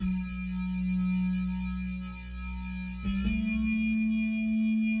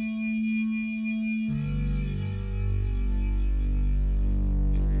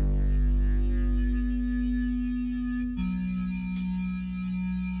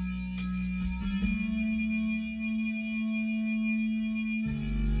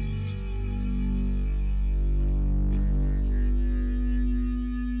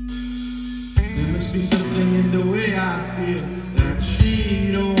Must be something in the way I feel that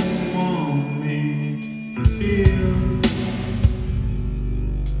she don't want me to feel.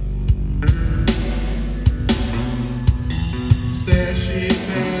 Says she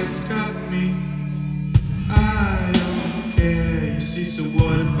has got me, I don't care. You see, so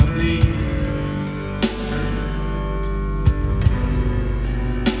what if I leave?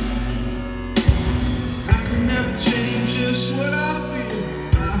 I can never change just what I feel.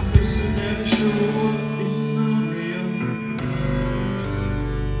 My face will never show what is not real.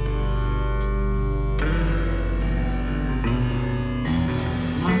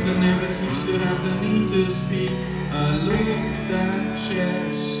 Martha never seems to have the need to speak. A look that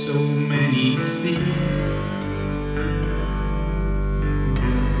shares so many seek.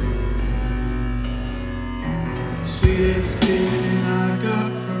 The sweetest feeling I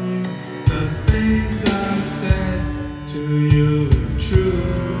got from you, the things I said to you are true.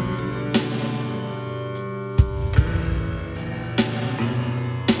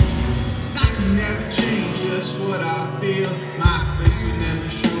 I can never change just what I feel. My face will never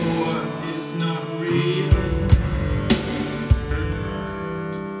show what is not real.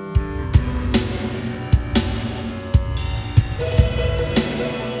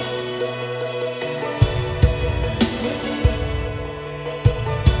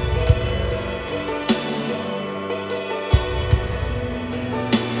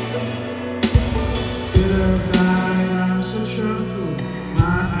 I'm such a fool.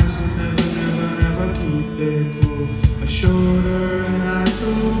 My eyes will never keep their cool. I showed her and I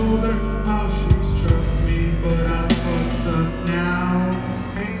told her how she struck me, but I fucked up now.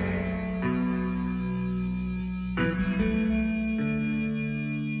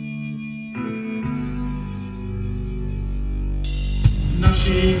 Now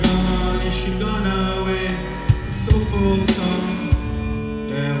she gone, yeah, she gone away. It's so full song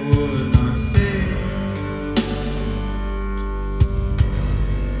that would not stay.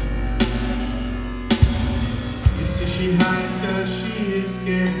 She hides cause she is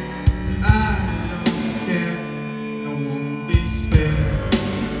scared. I don't care, I won't be spared.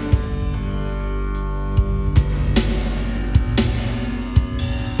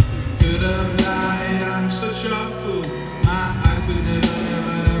 Could have lied, I'm such a fool. My eyes could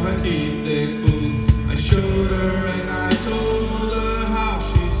never keep their cool. I showed her and I told her how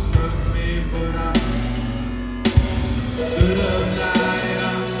she struck me, but I could have lied,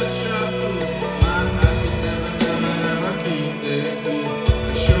 I'm such a fool. My eyes could never keep their cool.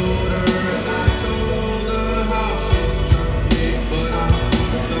 I showed her and I told her how she struck me, but I'm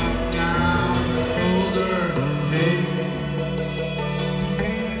fucked up now. Told her, hey,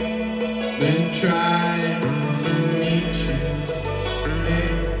 been trying to meet you. Hey,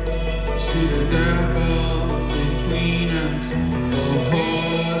 see the devil between us. Oh,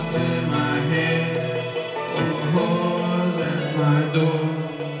 whores in my head, oh, whores at my door.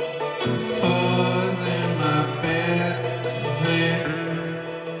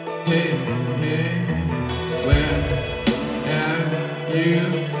 Hey, hey, where have you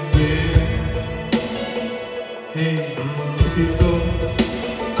been? Hey, if you go,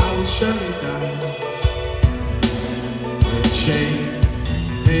 I will shut it down with shame.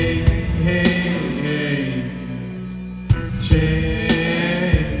 Hey, hey, hey,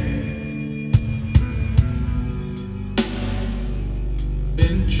 shame.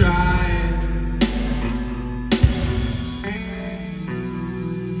 Been trying.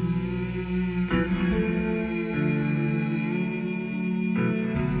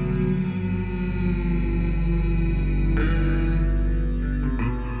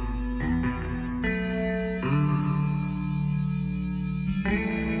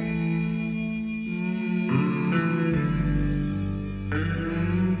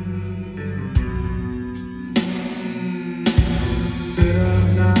 Good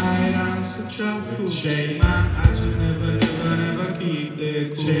of night, I'm such a fool. Shame.